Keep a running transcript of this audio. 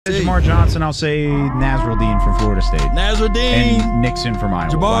Jamar Johnson, I'll say Nasruddin from Florida State. Nasruddin. And Nixon from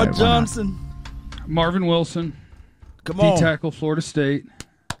Iowa. Jamar Johnson. Marvin Wilson. Come on. D-tackle, Florida State.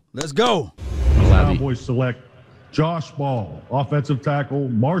 Let's go. Cowboys select Josh Ball, offensive tackle,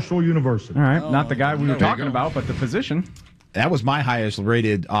 Marshall University. All right, not the guy we were talking about, but the position. That was my highest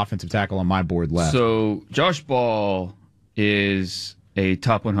rated offensive tackle on my board left. So Josh Ball is a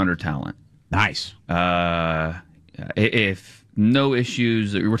top 100 talent. Nice. If no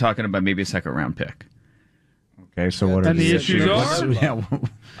issues, we're talking about maybe a second-round pick. Okay, so what are the issues? I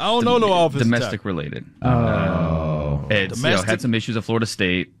don't know no offensive domestic related. Domestic. Had some issues at Florida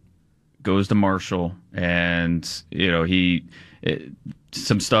State. Goes to Marshall, and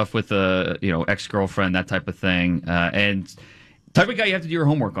some stuff with a ex-girlfriend, that type of thing, and type of guy you have to do your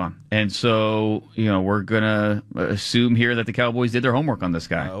homework on. And so we're gonna assume here that the Cowboys did their homework on this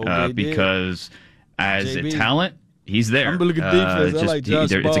guy because as JB. a talent, he's there. I'm looking at defense. I like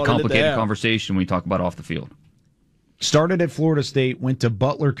Josh it's a Ball. complicated conversation when we talk about off the field. Started at Florida State, went to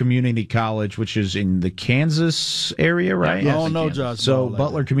Butler Community College, which is in the Kansas area, right? I don't know Josh So Ball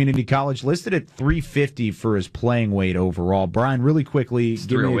Butler Community College listed at 350 for his playing weight overall. Brian, really quickly, give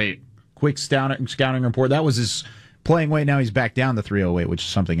me a 308. quick scouting report. That was his playing weight. Now he's back down to 308, which is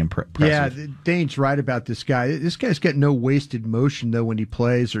something impressive. Yeah, Dane's right about this guy. This guy's got no wasted motion, though, when he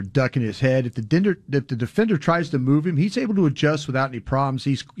plays or ducking his head. If the defender tries to move him, he's able to adjust without any problems.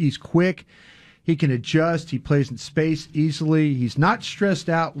 He's quick. He can adjust. He plays in space easily. He's not stressed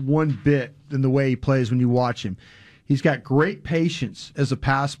out one bit in the way he plays when you watch him. He's got great patience as a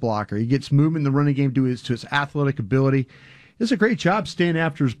pass blocker. He gets movement in the running game to his athletic ability. He does a great job staying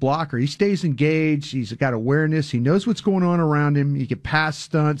after his blocker. He stays engaged. He's got awareness. He knows what's going on around him. He can pass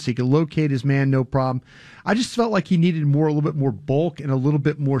stunts. He can locate his man, no problem. I just felt like he needed a little bit more bulk and a little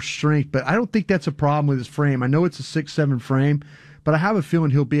bit more strength, but I don't think that's a problem with his frame. I know it's a 6'7" frame, but I have a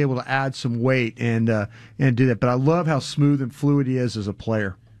feeling he'll be able to add some weight and do that. But I love how smooth and fluid he is as a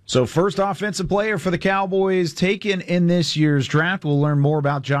player. So first offensive player for the Cowboys taken in this year's draft. We'll learn more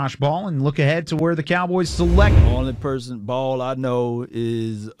about Josh Ball and look ahead to where the Cowboys select. The only person Ball I know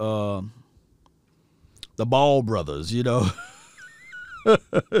is the Ball brothers,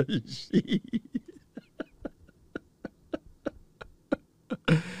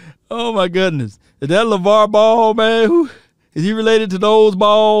 Oh, my goodness. Is that LeVar Ball, man? Is he related to those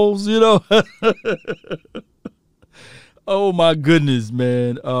balls, Oh, my goodness,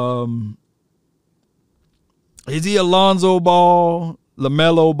 man. Is he Alonzo Ball,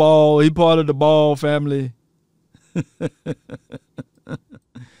 LaMelo Ball? He part of the Ball family? That's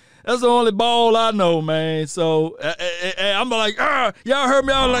the only Ball I know, man. So I'm like, y'all heard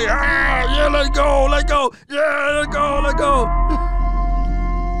me? I was like, yeah, let's go. Yeah, let's go.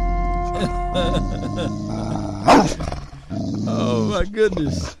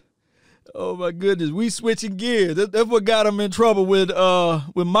 Oh, my goodness. We switching gears. That's what got him in trouble with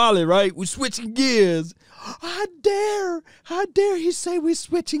Molly, right? We switching gears. How dare he say we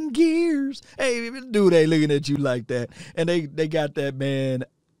switching gears? Hey, dude ain't looking at you like that. And they got that man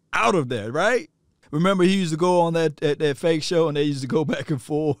out of there, right? Remember, he used to go on that fake show, and they used to go back and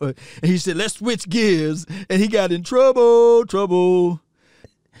forth. And he said, let's switch gears. And he got in trouble.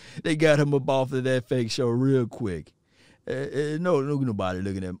 They got him up off of that fake show real quick. Nobody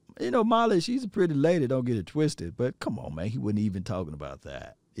looking at him. Molly, she's a pretty lady. Don't get it twisted. But come on, man. He wasn't even talking about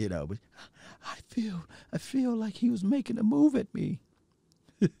that. But I feel like he was making a move at me.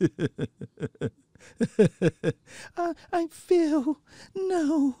 I feel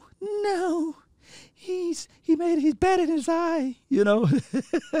no. He's batted his eye,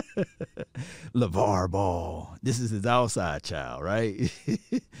 LeVar Ball. This is his outside child, right?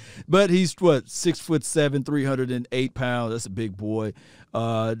 But he's 6'7", 308 pounds. That's a big boy.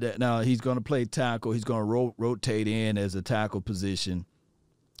 Now he's going to play tackle. He's going to rotate in as a tackle position.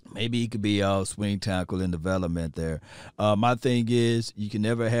 Maybe he could be a swing tackle in development there. My thing is you can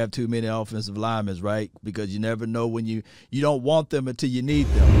never have too many offensive linemen, right? Because you never know when you don't want them until you need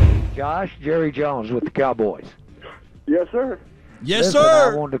them. Josh, Jerry Jones with the Cowboys. Yes, sir. Yes, Listen,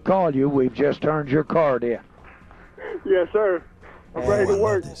 sir. I wanted to call you. We've just turned your card in. Yes, sir. I'm ready to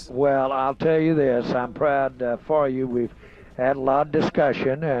work. Well, I'll tell you this. I'm proud for you. We've had a lot of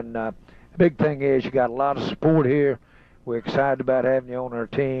discussion, and the big thing is you got a lot of support here. We're excited about having you on our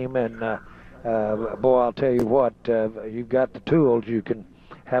team, and boy, I'll tell you what, you've got the tools. You can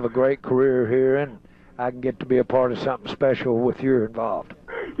have a great career here, and I can get to be a part of something special with you involved.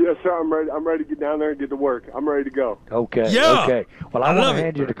 Yes, sir. I'm ready. I'm ready to get down there and get to work. I'm ready to go. Okay. Yeah. Okay. Well, I want to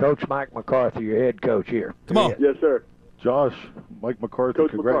hand you to Coach Mike McCarthy, your head coach here. Come on. Yes, sir. Josh, Mike McCarthy,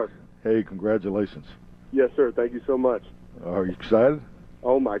 Coach McCarthy. Hey, congratulations. Yes, sir. Thank you so much. Are you excited?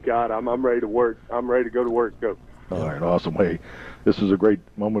 Oh my God, I'm ready to work. I'm ready to go to work, Coach. All right, awesome. Hey, this is a great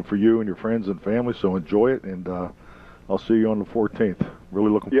moment for you and your friends and family, so enjoy it, and I'll see you on the 14th. Really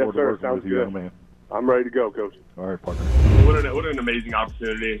looking forward to working with you, young man. I'm ready to go, Coach. All right, partner. What an amazing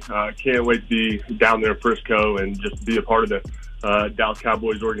opportunity. Can't wait to be down there in Frisco and just be a part of the Dallas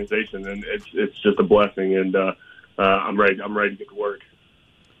Cowboys organization, and it's just a blessing, and I'm ready to get to work.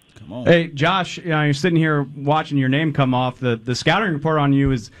 Come on. Hey, Josh, you're sitting here watching your name come off. The scouting report on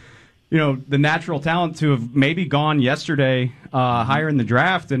you is, the natural talent to have maybe gone yesterday higher in the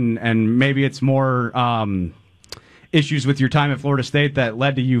draft, and maybe it's more issues with your time at Florida State that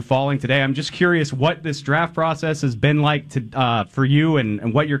led to you falling today. I'm just curious what this draft process has been like for you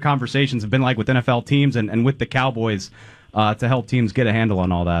and what your conversations have been like with NFL teams and with the Cowboys to help teams get a handle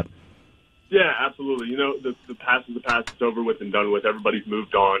on all that. Yeah, absolutely. The past is the past. It's over with and done with. Everybody's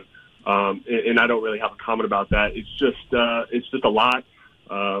moved on, and I don't really have a comment about that. It's just a lot,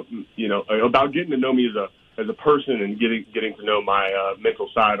 about getting to know me as a person and getting to know my mental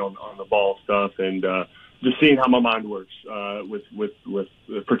side on the ball stuff, and just seeing how my mind works with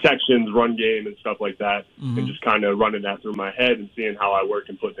protections, run game, and stuff like that, and just kind of running that through my head and seeing how I work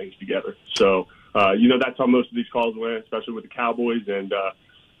and put things together. So, that's how most of these calls went, especially with the Cowboys, and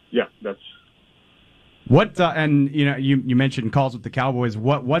that's. What and you mentioned calls with the Cowboys.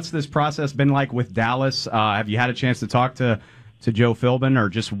 What's this process been like with Dallas? Have you had a chance to talk to Joe Philbin, or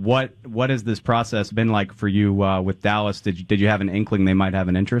just what has this process been like for you with Dallas? Did you have an inkling they might have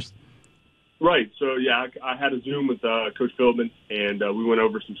an interest? Right. So I had a Zoom with Coach Philbin, and we went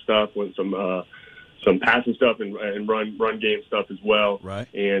over some stuff, went some passing stuff and run game stuff as well. Right.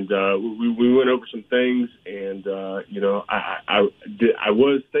 And we went over some things, and I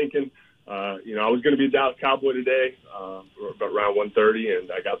was thinking. I was going to be a Dallas Cowboy today, about around 1:30,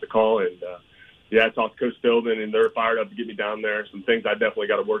 and I got the call. And, I talked to Coach Philbin, and they're fired up to get me down there. Some things I definitely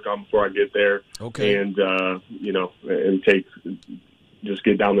got to work on before I get there. Okay. And, just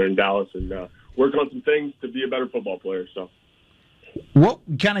get down there in Dallas and work on some things to be a better football player. So, what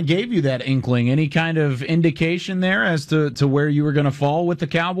kind of gave you that inkling? Any kind of indication there as to where you were going to fall with the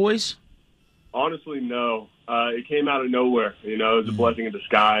Cowboys? Honestly, no. It came out of nowhere. It was a blessing in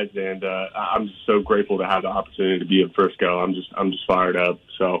disguise, and I'm just so grateful to have the opportunity to be in Frisco. I'm just fired up.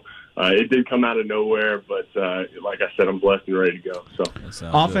 So it did come out of nowhere, but like I said, I'm blessed and ready to go. So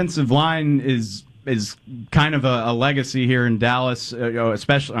offensive line is kind of a legacy here in Dallas,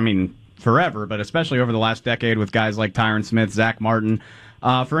 especially forever, but especially over the last decade with guys like Tyron Smith, Zach Martin.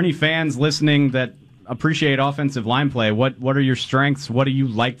 For any fans listening that appreciate offensive line play, what are your strengths? What do you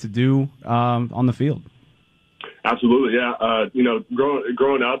like to do on the field? Absolutely, yeah.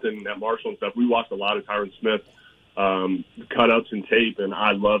 Growing up and at Marshall and stuff, we watched a lot of Tyron Smith cut-ups and tape, and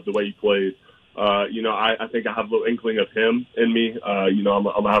I love the way he plays. I think I have a little inkling of him in me. I'm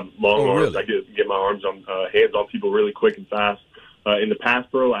gonna have long arms. Really? I get my arms on hands on people really quick and fast. In the pass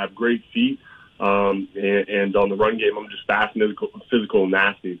pro, I have great feet. And on the run game, I'm just fast, physical, and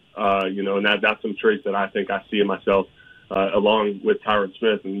nasty. And that's some traits that I think I see in myself, along with Tyron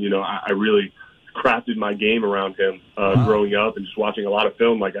Smith. And, I really crafted my game around him, growing up and just watching a lot of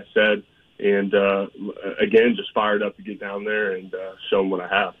film, like I said. And, again, just fired up to get down there and show them what I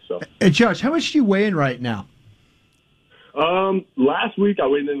have. So, Hey, Josh, how much do you weigh in right now? Last week I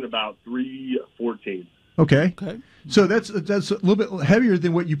weighed in about 314. Okay. So that's a little bit heavier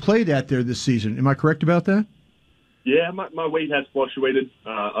than what you played at there this season. Am I correct about that? Yeah, my weight has fluctuated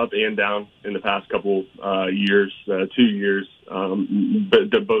up and down in the past couple years, 2 years,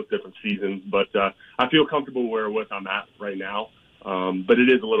 but they're both different seasons. But I feel comfortable where I'm at right now. But it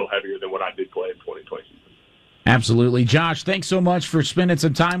is a little heavier than what I did play in 2020 season. Absolutely. Josh, thanks so much for spending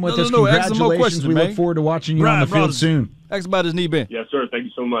some time with us. Ask some more Congratulations. questions, We man. look forward to watching you on the field soon. Ask about his knee bend. Yes, sir. Thank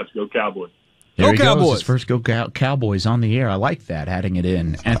you so much. Go Cowboys. There he Cowboys. goes. His first Go Cowboys on the air. I like that, adding it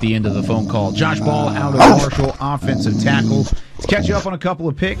in at the end of the phone call. Josh Ball out of Marshall, offensive tackle. Let's catch you up on a couple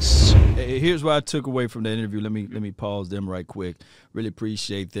of picks. Here's what I took away from that interview. Let me pause them right quick. Really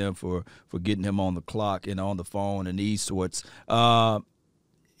appreciate them for getting him on the clock and on the phone and these sorts.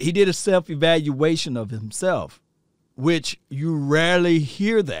 He did a self-evaluation of himself, which you rarely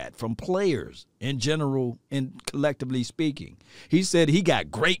hear that from players in general and collectively speaking. He said he got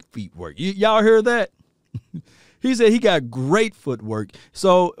great feet work. Y'all heard that? He said he got great footwork,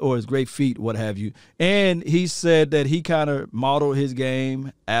 or his great feet, what have you. And he said that he kind of modeled his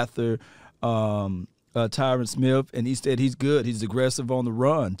game after Tyron Smith, and he said he's good. He's aggressive on the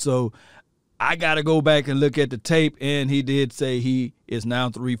run. So I got to go back and look at the tape, and he did say he is now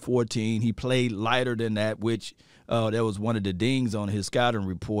 314. He played lighter than that, which that was one of the dings on his scouting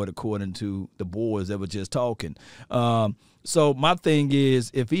report, according to the boys that were just talking. So my thing is,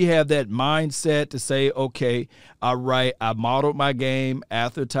 if he have that mindset to say, okay, all right, I modeled my game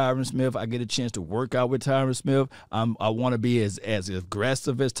after Tyron Smith. I get a chance to work out with Tyron Smith. I want to be as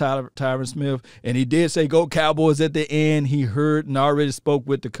aggressive as Tyron Smith. And he did say, go Cowboys at the end. He heard and already spoke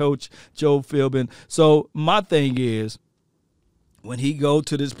with the coach, Joe Philbin. So my thing is, when he go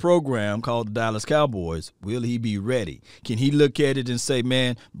to this program called the Dallas Cowboys, will he be ready? Can he look at it and say,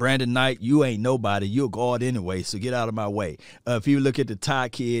 man, Brandon Knight, you ain't nobody. You're a guard anyway, so get out of my way. If you look at the Ty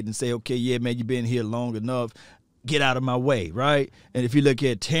kid and say, okay, yeah, man, you've been here long enough, get out of my way, right? And if you look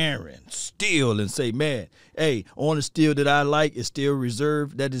at Terence, Steele, and say, man, hey, only Steele that I like is Steele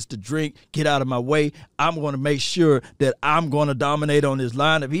Reserve. That is the drink. Get out of my way. I'm going to make sure that I'm going to dominate on this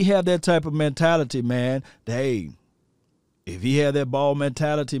line. If he have that type of mentality, man, hey, if he had that ball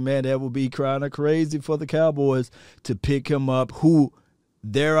mentality, man, that would be kind of crazy for the Cowboys to pick him up, who,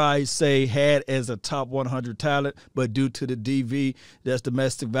 dare I say, had as a top 100 talent, but due to the DV, that's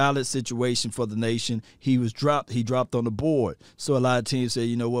domestic violence situation for the nation, he dropped on the board. So a lot of teams say,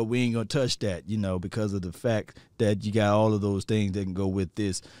 you know what, we ain't going to touch that, because of the fact that you got all of those things that can go with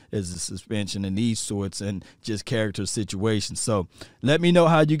this as a suspension and these sorts and just character situations. So let me know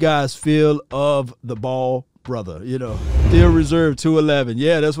how you guys feel of the ball brother, Still Reserve 211.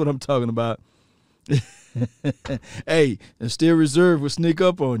 Yeah, that's what I'm talking about. Hey, and Still Reserve will sneak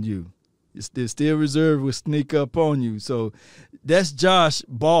up on you. Still Reserve will sneak up on you. So that's Josh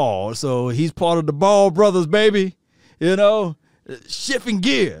Ball. So he's part of the Ball brothers, baby. Shifting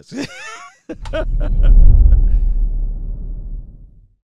gears.